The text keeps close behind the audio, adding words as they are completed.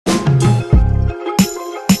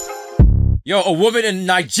Yo, a woman in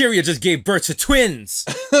Nigeria just gave birth to twins.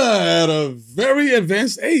 At a very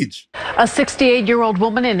advanced age. A 68-year-old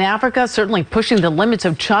woman in Africa certainly pushing the limits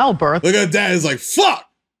of childbirth. Look at dad, is like, fuck!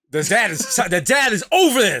 The dad is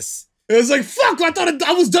over this. It's like, fuck, I thought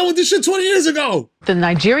I was done with this shit 20 years ago. The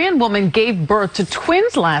Nigerian woman gave birth to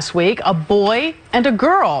twins last week, a boy and a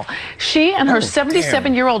girl. She and her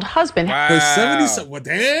 77-year-old husband. Wow. Her 77, well,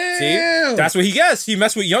 damn. See? That's what he gets. He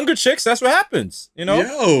messed with younger chicks. That's what happens, you know?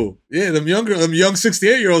 Yo, yeah, them young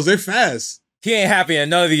 68-year-olds, they fast. He ain't happy in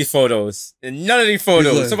none of these photos. In none of these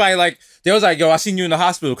photos. Like, Somebody they was like, yo, I seen you in the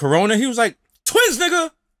hospital. Corona? He was like, twins,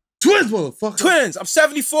 nigga. Twins, motherfucker. Twins. I'm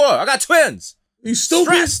 74. I got twins. You stupid.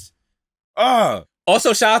 Stressed.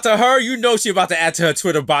 Also, shout out to her. You know she about to add to her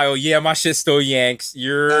Twitter bio. Yeah, my shit still yanks.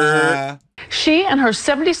 You're... She and her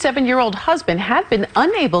 77-year-old husband had been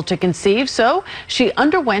unable to conceive, so she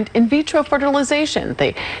underwent in vitro fertilization.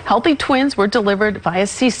 The healthy twins were delivered via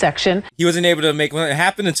C-section. He wasn't able to make it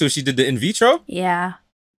happen until she did the in vitro? Yeah.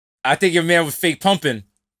 I think your man was fake pumping.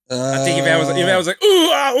 I think your man was like, ooh,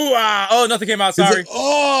 ah, ooh, ah. Oh, nothing came out, sorry. Like,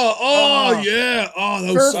 yeah. Oh,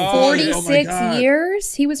 that was for 46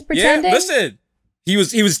 years, he was pretending? Yeah, listen. He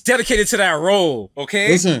was dedicated to that role, okay?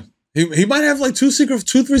 Listen, he might have like 3 secret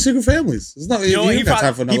families. It's not, he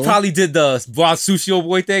probably did the Bob Sushi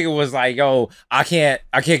boy thing and was like, yo, I can't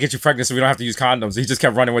get you pregnant so we don't have to use condoms. He just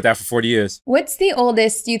kept running with that for 40 years. What's the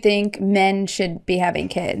oldest you think men should be having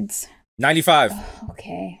kids? 95. Oh,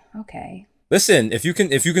 okay. Listen, if you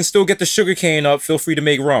can still get the sugar cane up, feel free to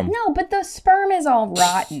make rum. No, but the sperm is all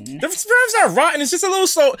rotten. The sperm's not rotten. It's just a little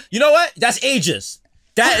slow. You know what? That's ageist.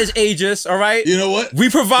 That is ageist, all right? You know what? We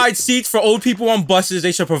provide seats for old people on buses.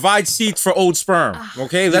 They should provide seats for old sperm,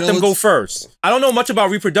 okay? Let them go first. I don't know much about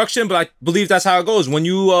reproduction, but I believe that's how it goes. When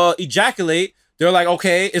you ejaculate, they're like,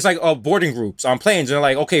 okay, it's like boarding groups on planes. They're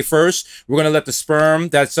like, okay, first, we're going to let the sperm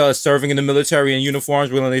that's serving in the military in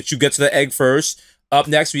uniforms, we're going to let you get to the egg first. Up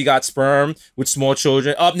next, we got sperm with small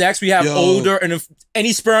children. Up next, we have older, and if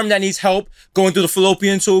any sperm that needs help going through the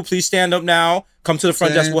fallopian tube, please stand up now. Come to the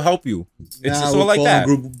front desk, we'll help you. It's just all like that.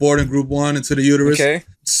 Boarding group 1 into the uterus. Okay.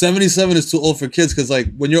 77 is too old for kids because like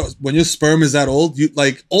when your sperm is that old,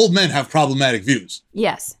 old men have problematic views.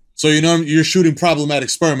 Yes. So you're shooting problematic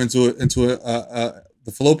sperm into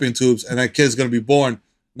the fallopian tubes, and that kid's gonna be born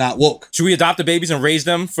not woke. Should we adopt the babies and raise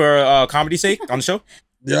them for comedy's sake on the show?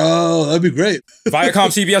 Yo, that'd be great. Viacom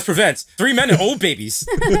CBS prevents 3 men and old babies.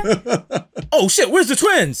 Oh shit, where's the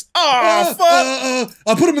twins? Oh fuck!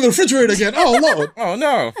 I put them in the refrigerator again. Oh Lord. Oh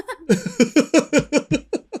no.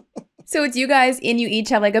 So it's you guys, and you each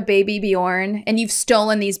have like a baby Bjorn, and you've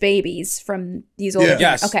stolen these babies from these older people.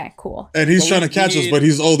 Yes. Okay, cool. And he's trying to catch us, but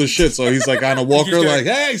he's old as shit, so he's like on a walker, like,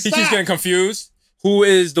 hey, stop! He keeps getting confused. Who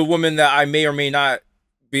is the woman that I may or may not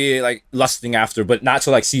be like lusting after, but not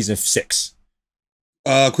till like season 6?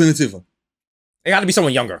 Queen Latifah. It got to be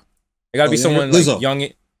someone younger. It got to be someone Lizzo.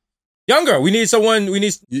 like younger. We need someone. We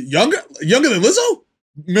need younger than Lizzo.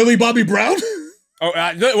 Millie Bobby Brown. Oh,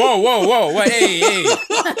 whoa! Hey!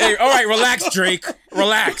 All right, relax, Drake.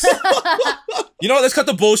 Relax. You know what? Let's cut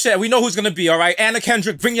the bullshit. We know who's gonna be. All right, Anna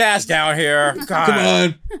Kendrick, bring your ass down here. God. Come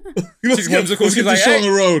on. Let's get the show on the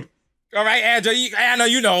road. All right, Anna,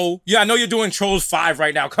 you know. Yeah, I know you're doing Trolls 5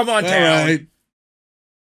 right now. Come on down. All right.